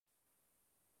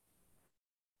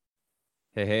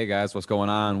Hey guys, what's going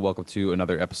on? Welcome to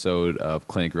another episode of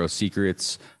Clinic Growth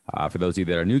Secrets. For those of you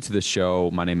that are new to the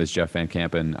show, my name is Jeff Van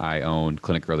Kampen. I own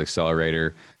Clinic Growth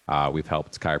Accelerator. We've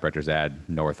helped chiropractors add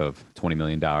north of $20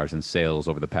 million in sales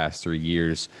over the past 3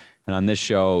 years. And on this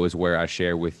show is where I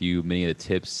share with you many of the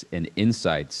tips and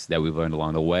insights that we've learned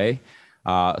along the way.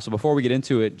 So before we get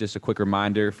into it, just a quick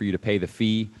reminder for you to pay the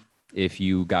fee if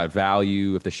you got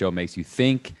value, if the show makes you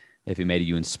think, if it made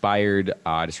you inspired.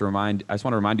 I just want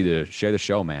to remind you to share the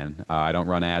show, man. I don't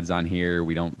run ads on here.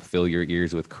 We don't fill your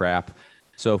ears with crap.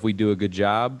 So if we do a good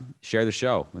job, share the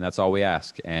show, and that's all we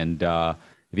ask. And if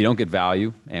you don't get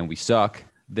value and we suck,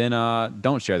 then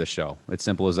don't share the show. It's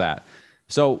simple as that.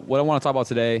 So what I want to talk about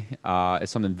today is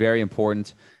something very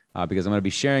important because I'm going to be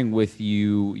sharing with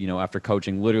you, after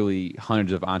coaching literally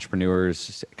hundreds of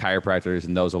entrepreneurs, chiropractors,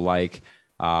 and those alike,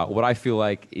 what I feel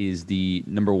like is the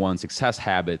number one success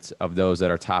habits of those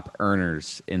that are top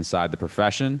earners inside the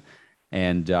profession,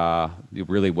 and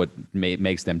really what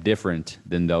makes them different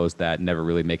than those that never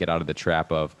really make it out of the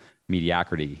trap of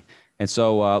mediocrity. And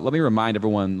so let me remind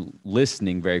everyone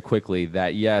listening very quickly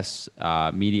that yes,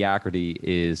 mediocrity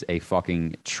is a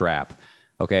fucking trap.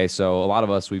 Okay, so a lot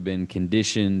of us, we've been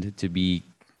conditioned to be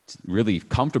really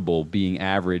comfortable being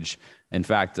average. In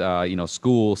fact,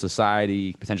 school,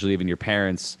 society, potentially even your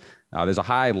parents, there's a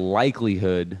high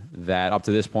likelihood that up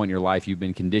to this point in your life, you've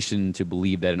been conditioned to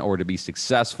believe that in order to be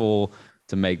successful,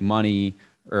 to make money,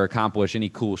 or accomplish any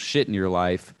cool shit in your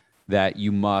life, that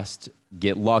you must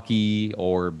get lucky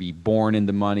or be born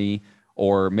into money,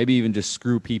 or maybe even just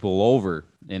screw people over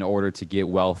in order to get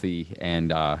wealthy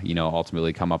and,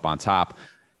 ultimately come up on top.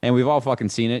 And we've all fucking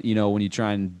seen it, when you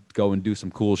try and go and do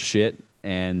some cool shit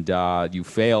and you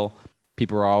fail.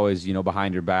 People are always,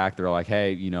 behind your back. They're like,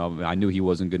 hey, I knew he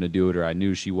wasn't going to do it, or I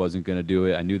knew she wasn't going to do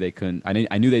it. I knew they couldn't.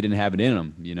 I knew they didn't have it in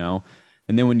them.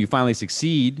 And then when you finally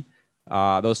succeed,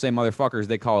 those same motherfuckers,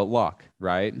 they call it luck,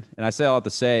 right? And I say all that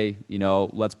to say,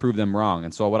 let's prove them wrong.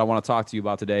 And so what I want to talk to you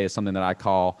about today is something that I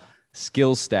call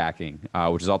skill stacking,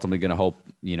 which is ultimately going to help,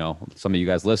 some of you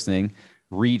guys listening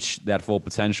reach that full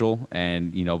potential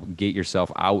and, get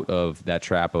yourself out of that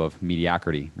trap of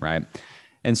mediocrity, right?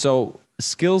 And so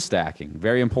skill stacking,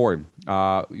 very important.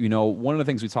 One of the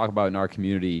things we talk about in our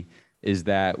community is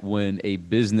that when a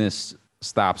business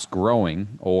stops growing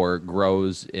or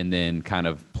grows and then kind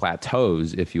of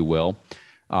plateaus, if you will,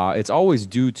 it's always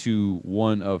due to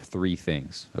one of three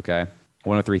things, okay?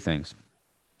 One of three things.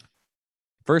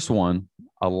 First one,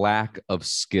 a lack of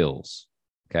skills,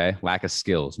 okay? Lack of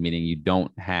skills, meaning you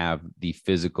don't have the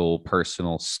physical,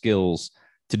 personal skills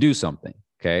to do something,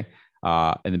 okay?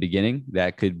 In the beginning,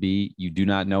 that could be you do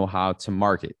not know how to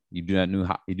market. You do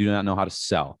not know how to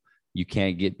sell. You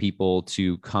can't get people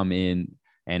to come in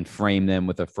and frame them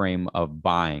with a frame of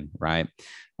buying, right?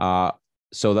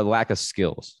 So the lack of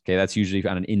skills, okay, that's usually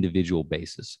on an individual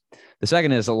basis. The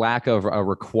second is a lack of a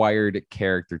required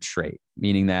character trait,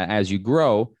 meaning that as you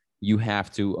grow, you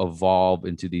have to evolve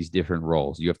into these different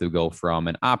roles. You have to go from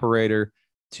an operator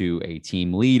to a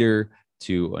team leader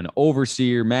to an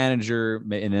overseer, manager,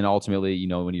 and then ultimately,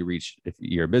 when you reach, if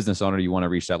you're a business owner, you want to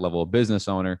reach that level of business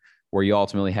owner where you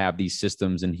ultimately have these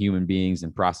systems and human beings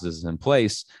and processes in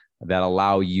place that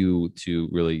allow you to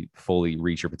really fully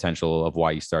reach your potential of why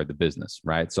you started the business,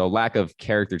 right? So lack of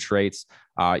character traits,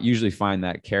 usually find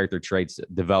that character traits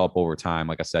develop over time.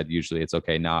 Like I said, usually it's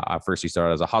okay. Now, first you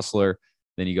start as a hustler,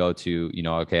 then you go to,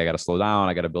 okay, I got to slow down.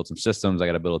 I got to build some systems. I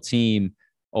got to build a team,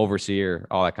 overseer,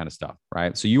 all that kind of stuff,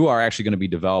 right? So you are actually going to be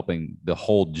developing the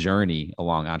whole journey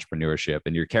along entrepreneurship,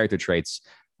 and your character traits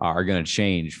are going to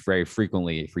change very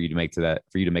frequently for you to make it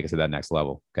to that next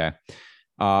level. Okay.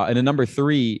 And then number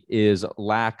three is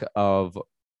lack of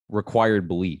required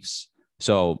beliefs.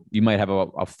 So you might have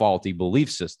a faulty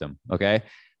belief system. Okay.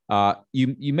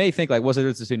 You may think like, what's the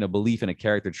difference between a belief and a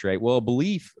character trait? Well, a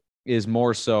belief is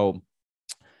more so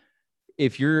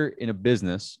if you're in a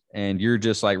business and you're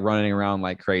just like running around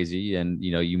like crazy, and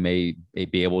you may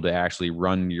be able to actually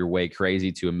run your way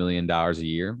crazy to $1 million a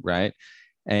year, right?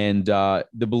 And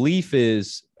the belief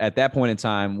is at that point in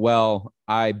time, well,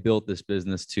 I built this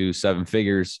business to 7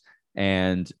 figures,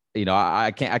 and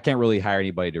I can't really hire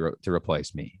anybody to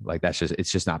replace me. Like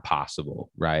it's just not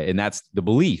possible, right? And that's the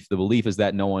belief. The belief is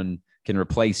that no one can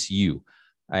replace you,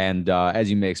 and as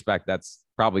you may expect, that's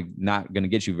probably not going to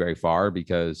get you very far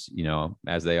because,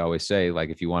 as they always say, like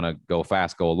if you want to go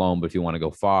fast, go alone, but if you want to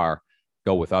go far,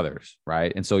 go with others,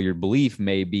 right? And so your belief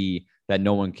may be that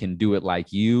no one can do it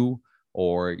like you,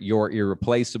 or you're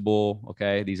irreplaceable.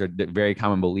 Okay. These are very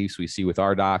common beliefs we see with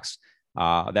our docs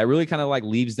that really kind of like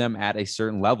leaves them at a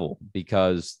certain level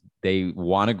because they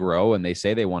want to grow and they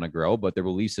say they want to grow, but their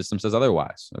belief system says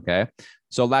otherwise. Okay.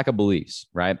 So lack of beliefs,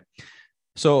 right?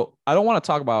 So I don't want to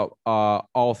talk about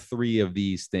all three of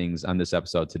these things on this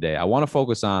episode today. I want to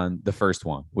focus on the first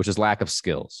one, which is lack of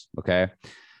skills. Okay.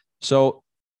 So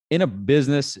in a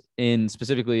business,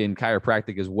 specifically in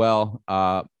chiropractic as well,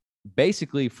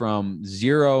 basically from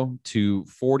 $0 to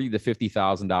 $40,000 to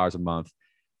 $50,000 a month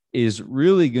is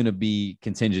really going to be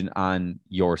contingent on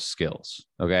your skills.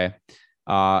 Okay.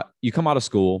 You come out of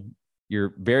school,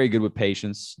 you're very good with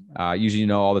patients. Usually you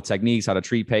know all the techniques, how to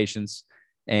treat patients.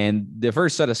 And the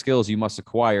first set of skills you must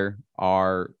acquire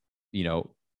are,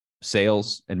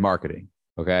 sales and marketing.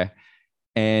 Okay.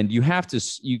 And you have to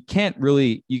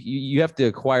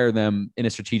acquire them in a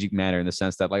strategic manner, in the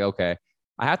sense that, like, okay,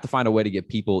 I have to find a way to get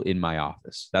people in my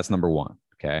office. That's number one.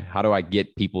 Okay. How do I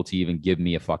get people to even give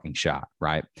me a fucking shot?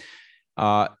 Right.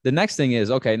 The next thing is,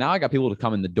 okay, now I got people to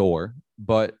come in the door,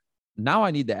 but now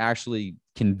I need to actually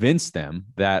convince them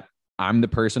that I'm the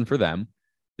person for them.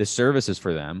 The service is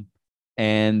for them,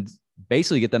 and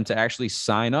basically get them to actually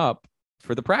sign up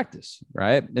for the practice.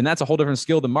 Right. And that's a whole different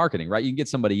skill than marketing, right? You can get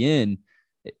somebody in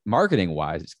marketing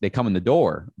wise, they come in the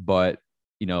door, but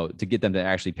to get them to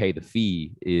actually pay the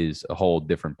fee is a whole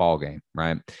different ballgame.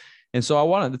 Right. And so I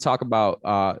wanted to talk about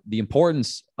the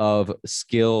importance of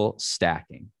skill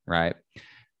stacking. Right.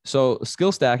 So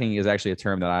skill stacking is actually a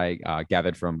term that I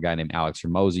gathered from a guy named Alex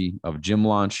Hormozi of Gym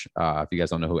Launch. If you guys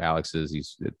don't know who Alex is,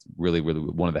 he's really, really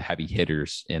one of the heavy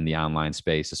hitters in the online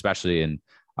space, especially in,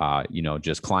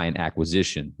 just client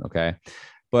acquisition. Okay.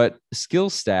 But skill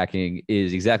stacking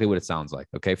is exactly what it sounds like.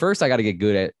 Okay. First, I got to get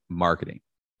good at marketing.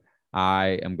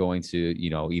 I am going to,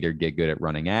 either get good at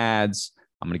running ads.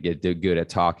 I'm going to get good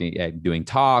at doing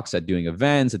talks, at doing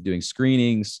events, at doing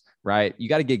screenings, right? You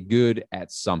got to get good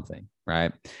at something,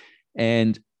 right?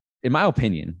 And in my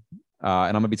opinion, and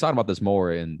I'm going to be talking about this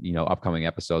more in, upcoming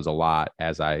episodes a lot,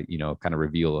 as I, kind of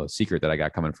reveal a secret that I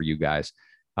got coming for you guys.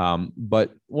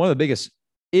 But one of the biggest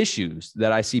issues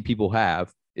that I see people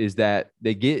have is that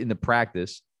they get into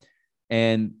practice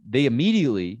and they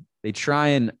try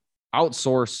and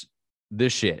outsource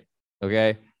this shit.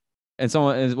 Okay. And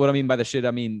what I mean by the shit,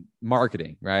 I mean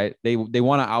marketing, right? They want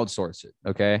to outsource it.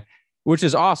 Okay. Which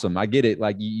is awesome. I get it.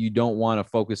 Like, you don't want to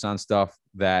focus on stuff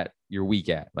that you're weak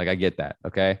at. Like, I get that.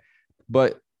 Okay.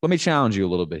 But let me challenge you a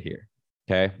little bit here.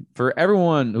 Okay. For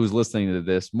everyone who's listening to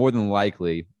this, more than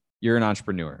likely you're an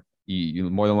entrepreneur. You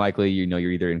more than likely,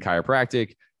 you're either in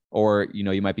chiropractic, or,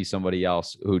 you might be somebody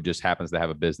else who just happens to have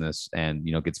a business and,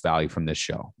 gets value from this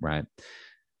show. Right.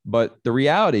 But the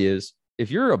reality is, if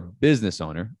you're a business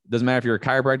owner, doesn't matter if you're a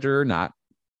chiropractor or not,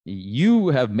 you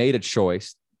have made a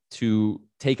choice to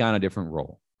take on a different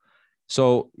role.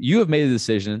 So you have made a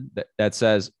decision that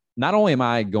says, not only am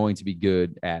I going to be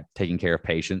good at taking care of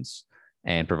patients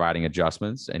and providing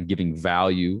adjustments and giving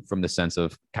value from the sense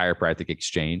of chiropractic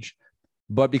exchange,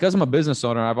 but because I'm a business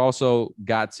owner, I've also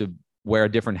got to wear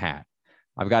a different hat.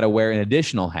 I've got to wear an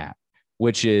additional hat,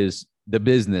 which is the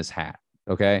business hat.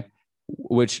 Okay.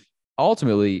 Which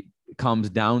ultimately comes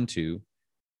down to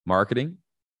marketing,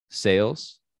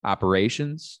 sales,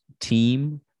 operations,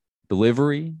 team,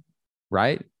 delivery,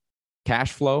 right?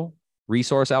 Cash flow,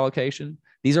 resource allocation.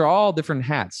 These are all different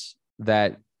hats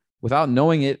that, without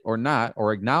knowing it or not,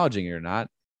 or acknowledging it or not,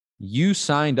 you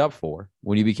signed up for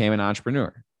when you became an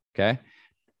entrepreneur. Okay.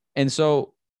 And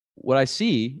so what I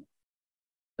see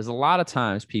is, a lot of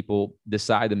times people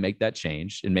decide to make that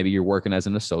change, and maybe you're working as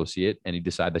an associate and you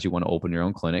decide that you want to open your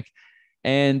own clinic,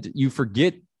 and you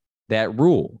forget that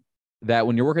rule that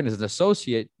when you're working as an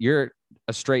associate, you're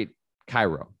a straight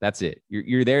chiro. That's it.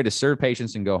 You're there to serve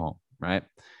patients and go home, right?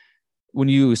 When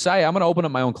you say, I'm going to open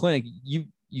up my own clinic, you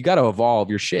got to evolve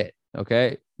your shit.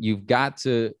 Okay. You've got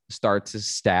to start to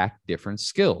stack different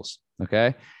skills.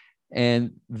 Okay.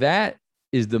 And that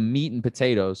is the meat and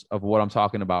potatoes of what I'm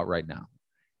talking about right now,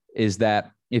 is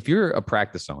that if you're a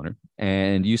practice owner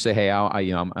and you say, hey,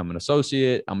 I'm an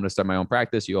associate, I'm going to start my own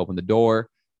practice, you open the door,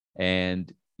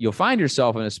 and you'll find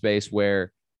yourself in a space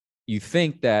where you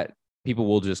think that people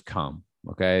will just come.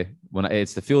 Okay.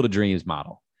 It's the Field of Dreams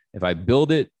model. If I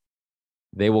build it,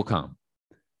 they will come,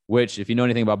 which, if you know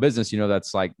anything about business,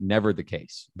 that's like never the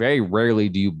case. Very rarely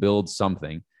do you build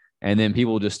something and then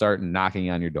people just start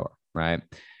knocking on your door. Right.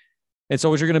 And so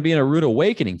what you're going to be in a rude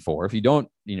awakening for, if you don't,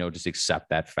 just accept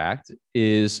that fact,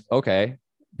 is, okay,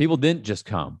 people didn't just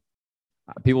come.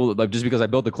 People, like, just because I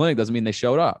built the clinic doesn't mean they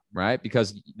showed up, right?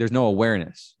 Because there's no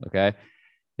awareness. Okay.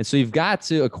 And so you've got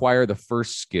to acquire the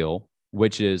first skill,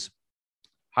 which is,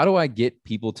 how do I get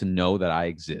people to know that I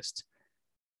exist?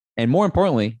 And more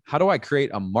importantly, how do I create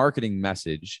a marketing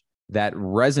message that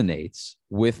resonates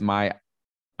with my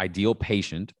ideal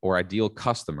patient or ideal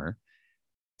customer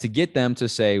to get them to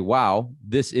say, wow,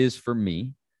 this is for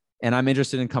me. And I'm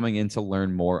interested in coming in to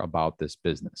learn more about this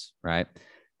business, right?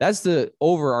 That's the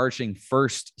overarching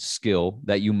first skill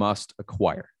that you must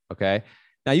acquire. Okay.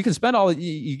 Now you can spend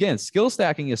again, skill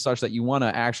stacking is such that you want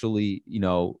to actually,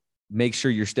 make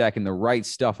sure you're stacking the right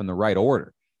stuff in the right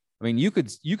order. I mean, you could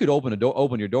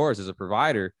open your doors as a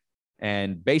provider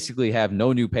and basically have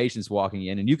no new patients walking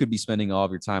in, and you could be spending all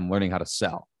of your time learning how to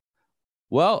sell.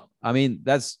 Well, I mean,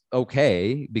 that's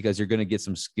okay because you're going to get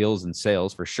some skills in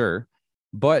sales for sure,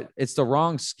 but it's the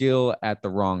wrong skill at the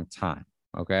wrong time.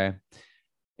 Okay.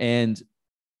 And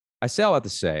I say all that to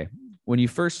say, when you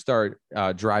first start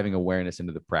driving awareness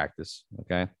into the practice,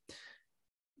 okay,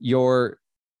 you're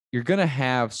going to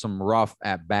have some rough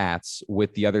at bats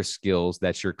with the other skills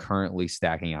that you're currently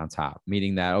stacking on top,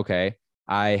 meaning that, okay,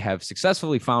 I have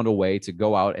successfully found a way to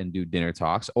go out and do dinner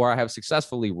talks, or I have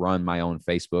successfully run my own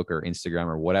Facebook or Instagram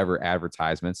or whatever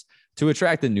advertisements to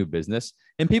attract a new business.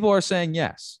 And people are saying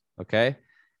yes. Okay.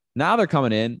 Now they're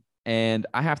coming in and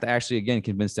I have to actually, again,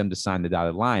 convince them to sign the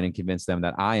dotted line and convince them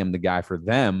that I am the guy for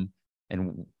them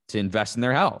and to invest in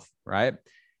their health. Right.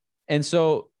 And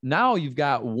so now you've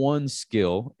got one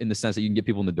skill in the sense that you can get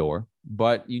people in the door,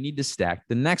 but you need to stack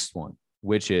the next one,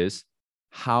 which is,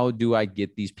 how do I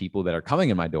get these people that are coming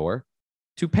in my door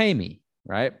to pay me?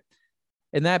 Right.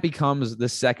 And that becomes the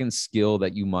second skill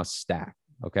that you must stack.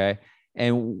 Okay.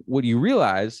 And what you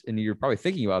realize, and you're probably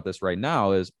thinking about this right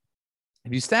now, is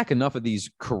if you stack enough of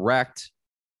these correct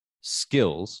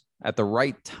skills at the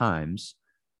right times,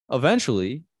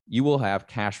 eventually you will have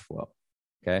cash flow.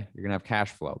 Okay. You're going to have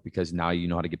cash flow because now you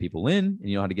know how to get people in and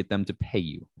you know how to get them to pay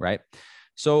you. Right.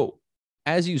 So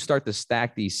as you start to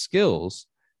stack these skills,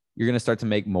 you're going to start to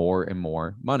make more and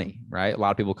more money, right? A lot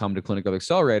of people come to Clinic Growth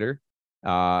Accelerator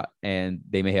and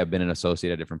they may have been an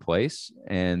associate at a different place.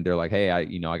 And they're like, hey,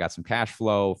 I got some cash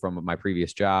flow from my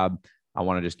previous job. I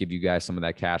want to just give you guys some of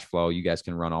that cash flow. You guys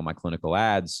can run all my clinical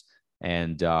ads.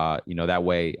 And, that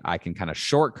way I can kind of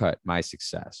shortcut my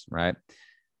success, right?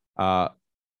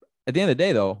 At the end of the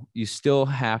day, though, you still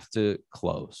have to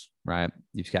close, right?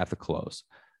 You have to close.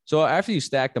 So after you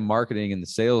stack the marketing and the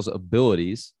sales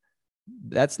abilities,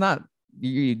 that's not,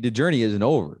 the journey isn't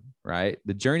over, right?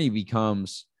 The journey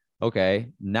becomes, okay,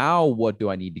 now what do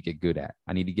I need to get good at?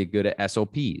 I need to get good at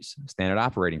SOPs, standard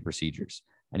operating procedures.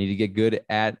 I need to get good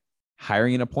at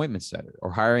hiring an appointment setter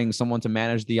or hiring someone to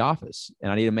manage the office.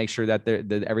 And I need to make sure that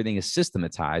everything is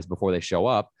systematized before they show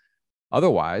up.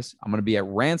 Otherwise, I'm going to be at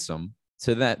ransom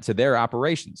to their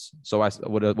operations. So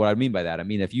what I mean by that, I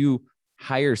mean, if you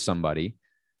hire somebody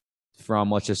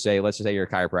from, let's just say you're a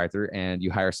chiropractor and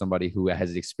you hire somebody who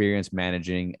has experience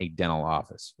managing a dental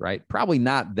office, right? Probably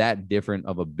not that different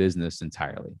of a business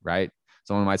entirely, right?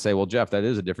 Someone might say, well, Jeff, that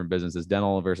is a different business. It's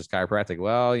dental versus chiropractic.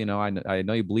 Well, I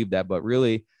know you believe that, but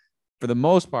really, for the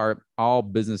most part, all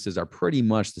businesses are pretty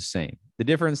much the same. The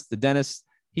difference, the dentist,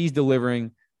 he's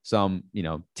delivering some,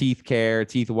 teeth care,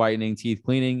 teeth whitening, teeth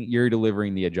cleaning. You're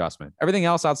delivering the adjustment. Everything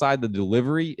else outside the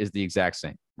delivery is the exact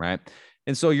same, right?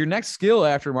 And so your next skill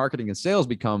after marketing and sales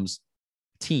becomes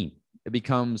team. It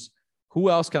becomes,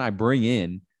 who else can I bring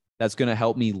in that's going to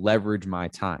help me leverage my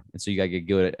time? And so you got to get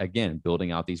good at, again,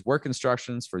 building out these work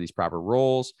instructions for these proper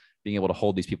roles, being able to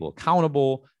hold these people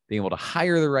accountable, being able to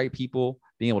hire the right people,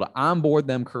 being able to onboard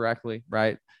them correctly,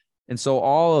 right? And so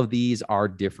all of these are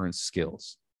different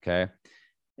skills, okay?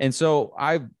 And so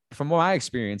from my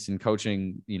experience in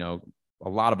coaching, a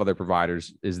lot of other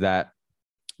providers, is that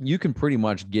you can pretty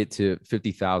much get to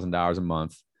 $50,000 a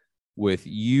month with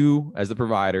you as the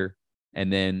provider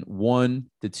and then 1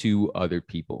 to 2 other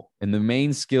people. And the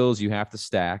main skills you have to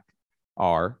stack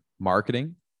are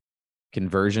marketing,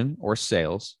 conversion or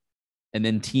sales, and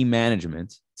then team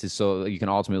management so you can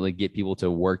ultimately get people to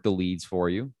work the leads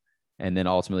for you and then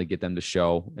ultimately get them to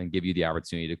show and give you the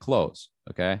opportunity to close.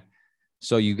 Okay.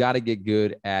 So you got to get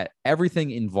good at everything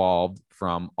involved,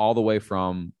 from all the way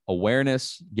from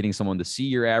awareness, getting someone to see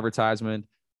your advertisement,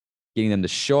 getting them to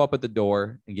show up at the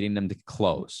door, and getting them to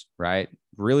close, right?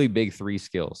 Really big 3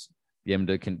 skills. Get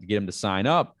them to sign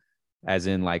up as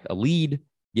in like a lead,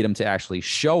 get them to actually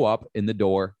show up in the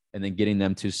door, and then getting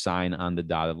them to sign on the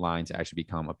dotted line to actually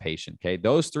become a patient. Okay.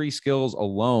 Those 3 skills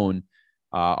alone,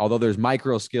 although there's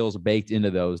micro skills baked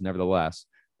into those, nevertheless,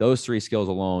 those 3 skills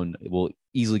alone will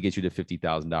easily get you to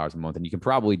 $50,000 a month. And you can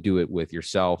probably do it with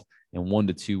yourself and 1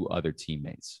 to 2 other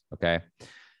teammates. Okay.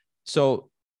 So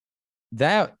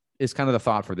that is kind of the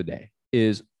thought for the day,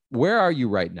 is where are you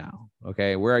right now?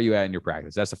 Okay. Where are you at in your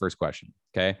practice? That's the first question.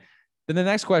 Okay. Then the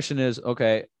next question is,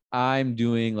 okay, I'm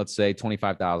doing, let's say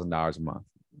 $25,000 a month.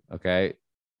 Okay.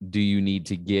 do you need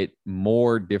to get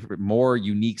more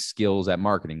unique skills at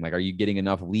marketing? Like, are you getting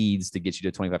enough leads to get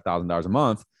you to $25,000 a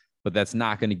month? But that's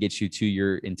not going to get you to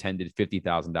your intended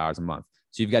 $50,000 a month.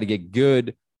 So you've got to get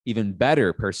good, even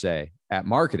better per se, at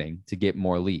marketing to get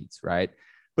more leads, right?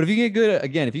 But if you get good,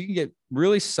 again, if you can get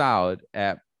really solid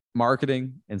at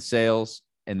marketing and sales,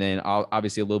 and then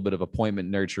obviously a little bit of appointment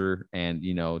nurture and,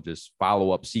 just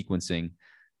follow up sequencing,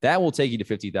 that will take you to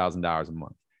 $50,000 a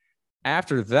month.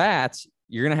 After that,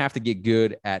 you're going to have to get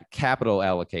good at capital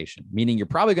allocation, meaning you're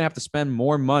probably going to have to spend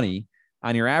more money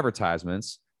on your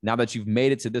advertisements now that you've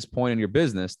made it to this point in your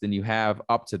business than you have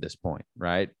up to this point,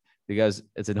 right? Because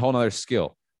it's a whole nother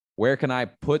skill. Where can I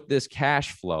put this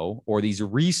cash flow or these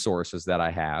resources that I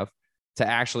have to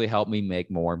actually help me make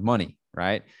more money,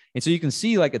 right? And so you can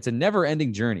see, like, it's a never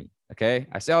ending journey. Okay.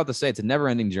 I say all to say it's a never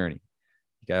ending journey.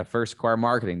 You got to first acquire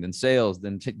marketing, then sales,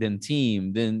 then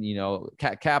team, then,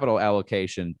 capital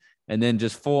allocation, and then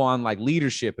just full on like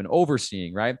leadership and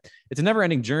overseeing, right? It's a never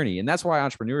ending journey. And that's why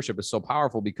entrepreneurship is so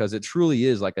powerful, because it truly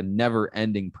is like a never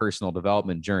ending personal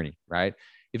development journey, right?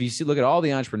 If you look at all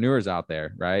the entrepreneurs out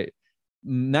there, right?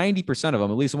 90% of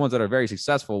them, at least the ones that are very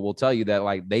successful, will tell you that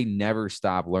like they never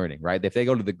stop learning, right? If they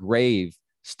go to the grave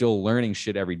still learning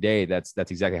shit every day, that's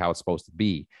exactly how it's supposed to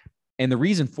be. And the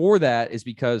reason for that is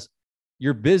because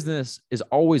your business is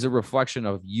always a reflection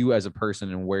of you as a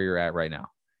person and where you're at right now.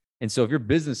 And so if your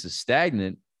business is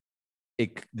stagnant,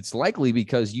 it's likely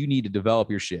because you need to develop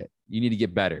your shit. You need to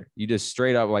get better. You just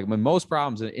straight up, like, when most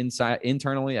problems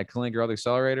internally at Clinic Growth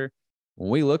Accelerator, when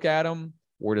we look at them,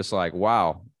 we're just like,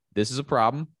 wow, this is a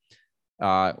problem.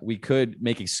 We could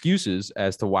make excuses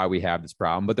as to why we have this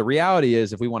problem. But the reality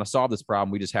is, if we want to solve this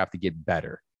problem, we just have to get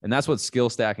better. And that's what skill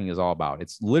stacking is all about.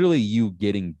 It's literally you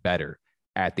getting better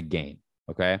at the game.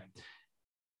 Okay.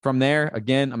 From there,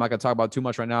 again, I'm not going to talk about too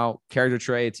much right now. Character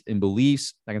traits and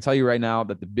beliefs. I can tell you right now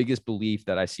that the biggest belief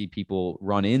that I see people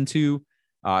run into,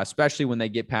 especially when they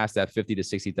get past that $50,000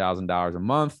 to $60,000 a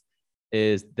month,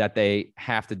 is that they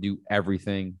have to do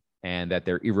everything and that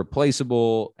they're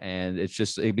irreplaceable. And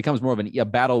it becomes more of a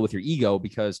battle with your ego,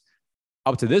 because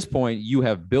up to this point, you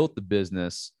have built the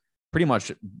business pretty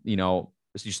much, you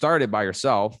started by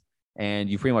yourself. And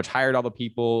you pretty much hired all the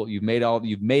people. You've made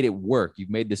it work. You've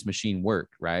made this machine work,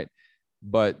 right?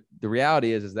 But the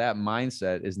reality is that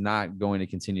mindset is not going to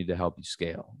continue to help you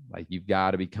scale. Like, you've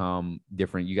got to become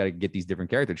different. You got to get these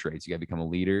different character traits. You got to become a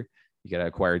leader. You got to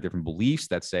acquire different beliefs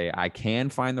that say, I can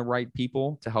find the right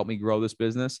people to help me grow this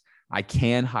business. I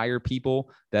can hire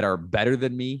people that are better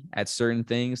than me at certain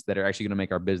things that are actually going to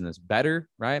make our business better,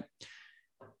 right?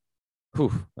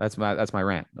 Whew, that's my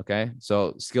rant. Okay.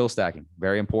 So skill stacking,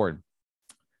 very important.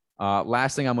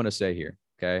 Last thing I'm going to say here.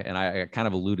 Okay. And I kind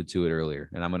of alluded to it earlier,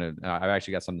 and I've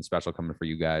actually got something special coming for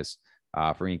you guys,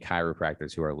 for any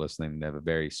chiropractors who are listening. They have a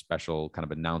very special kind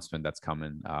of announcement that's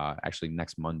coming, actually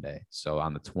next Monday. So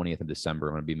on the 20th of December,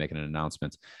 I'm going to be making an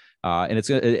announcement, and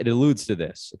it alludes to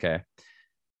this. Okay.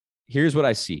 Here's what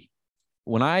I see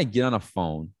when I get on a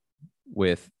phone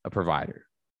with a provider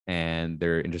and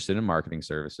they're interested in marketing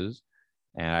services,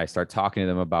 and I start talking to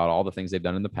them about all the things they've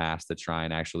done in the past to try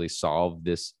and actually solve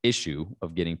this issue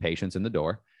of getting patients in the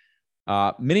door.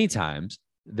 Many times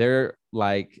they're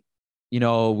like,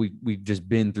 we've just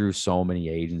been through so many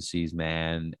agencies,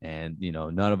 man. And,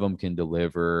 none of them can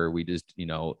deliver. We just,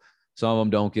 some of them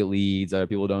don't get leads. Other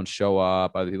people don't show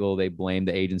up. Other people, they blame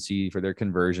the agency for their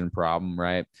conversion problem.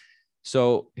 Right.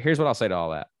 So here's what I'll say to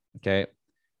all that. Okay.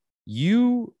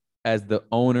 You, as the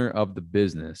owner of the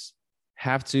business,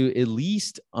 have to at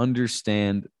least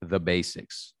understand the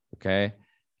basics. Okay.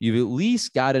 You've at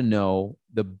least got to know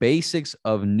the basics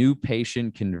of new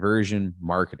patient conversion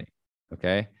marketing.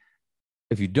 Okay.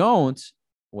 If you don't,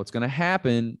 what's going to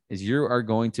happen is you are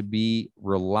going to be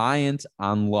reliant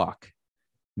on luck,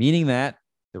 meaning that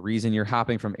the reason you're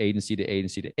hopping from agency to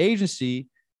agency to agency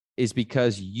is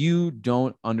because you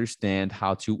don't understand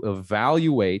how to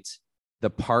evaluate the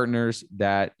partners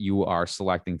that you are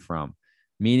selecting from.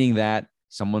 Meaning that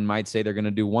someone might say they're going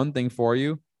to do one thing for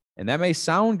you, and that may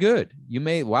sound good. You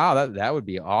may, wow, that would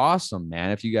be awesome, man,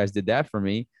 if you guys did that for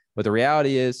me. But the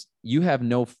reality is you have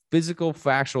no physical,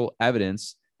 factual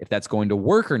evidence if that's going to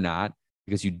work or not,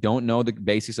 because you don't know the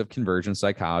basics of conversion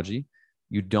psychology.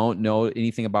 You don't know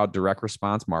anything about direct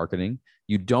response marketing.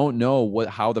 You don't know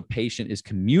how the patient is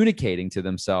communicating to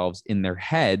themselves in their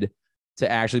head to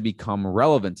actually become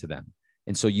relevant to them.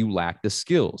 And so you lack the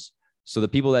skills. So the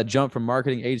people that jump from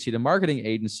marketing agency to marketing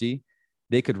agency,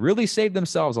 they could really save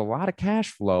themselves a lot of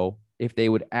cash flow if they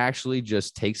would actually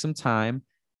just take some time,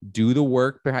 do the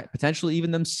work, potentially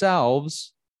even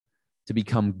themselves, to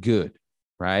become good,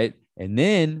 right? And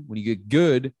then when you get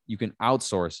good, you can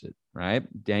outsource it, right?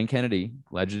 Dan Kennedy,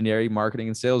 legendary marketing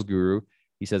and sales guru,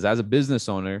 he says, as a business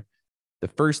owner, the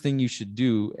first thing you should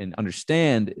do and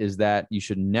understand is that you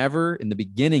should never, in the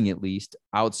beginning at least,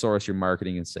 outsource your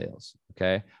marketing and sales.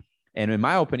 Okay. And in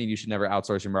my opinion, you should never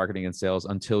outsource your marketing and sales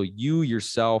until you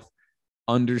yourself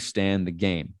understand the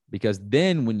game. Because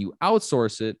then when you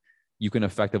outsource it, you can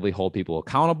effectively hold people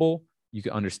accountable. You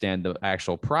can understand the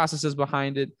actual processes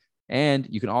behind it. And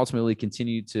you can ultimately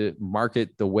continue to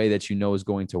market the way that you know is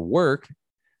going to work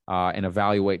and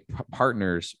evaluate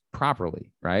partners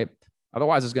properly, right?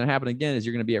 Otherwise, what's going to happen again is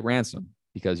you're going to be at ransom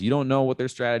because you don't know what their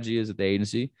strategy is at the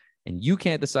agency, and you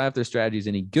can't decide if their strategy is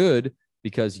any good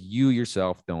because you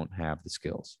yourself don't have the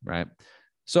skills, right?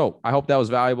 So I hope that was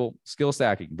valuable. Skill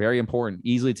stacking, very important.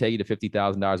 Easily take you to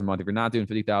 $50,000 a month. If you're not doing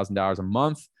 $50,000 a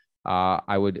month,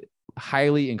 I would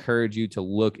highly encourage you to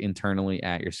look internally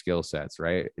at your skill sets,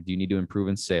 right? Do you need to improve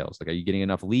in sales? Like, are you getting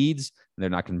enough leads and they're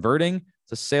not converting?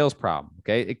 It's a sales problem,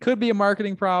 okay? It could be a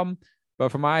marketing problem, but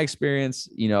from my experience,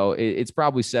 it's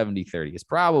probably 70-30. It's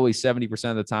probably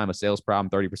 70% of the time a sales problem,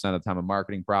 30% of the time a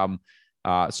marketing problem.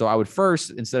 So I would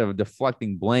first, instead of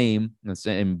deflecting blame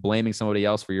and blaming somebody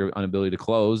else for your inability to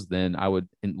close, then I would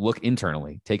look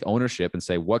internally, take ownership and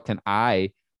say, what can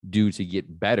I do to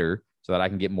get better so that I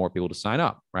can get more people to sign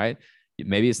up, right?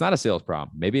 Maybe it's not a sales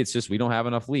problem. Maybe it's just we don't have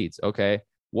enough leads. Okay.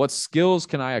 What skills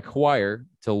can I acquire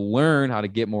to learn how to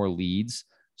get more leads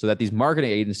so that these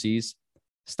marketing agencies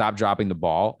stop dropping the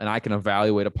ball and I can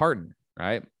evaluate a partner,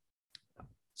 right?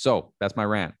 So that's my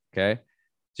rant, okay?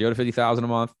 0 to 50,000 a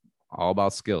month, all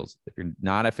about skills. If you're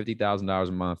not at $50,000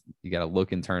 a month, you got to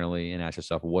look internally and ask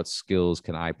yourself, what skills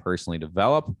can I personally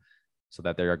develop so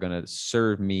that they are going to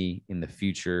serve me in the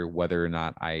future, whether or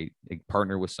not I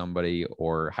partner with somebody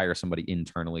or hire somebody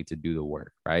internally to do the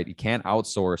work, right? You can't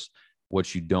outsource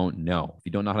what you don't know. If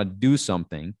you don't know how to do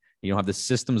something, you don't have the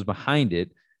systems behind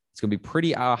it, it's going to be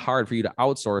pretty hard for you to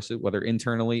outsource it, whether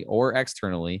internally or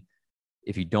externally,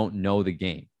 if you don't know the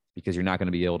game, because you're not going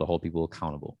to be able to hold people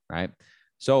accountable, right?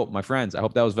 So, my friends, I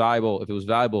hope that was valuable. If it was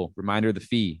valuable, reminder of the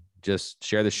fee. Just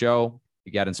share the show.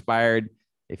 If you got inspired,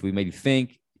 if we made you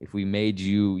think, if we made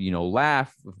you,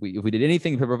 laugh, if we did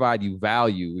anything to provide you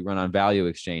value, we run on value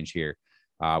exchange here.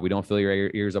 We don't fill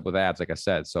your ears up with ads, like I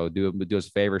said. So do us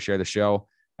a favor, share the show.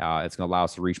 It's going to allow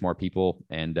us to reach more people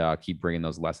and keep bringing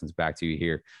those lessons back to you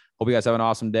here. Hope you guys have an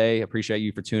awesome day. Appreciate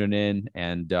you for tuning in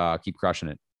and keep crushing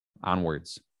it.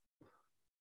 Onwards.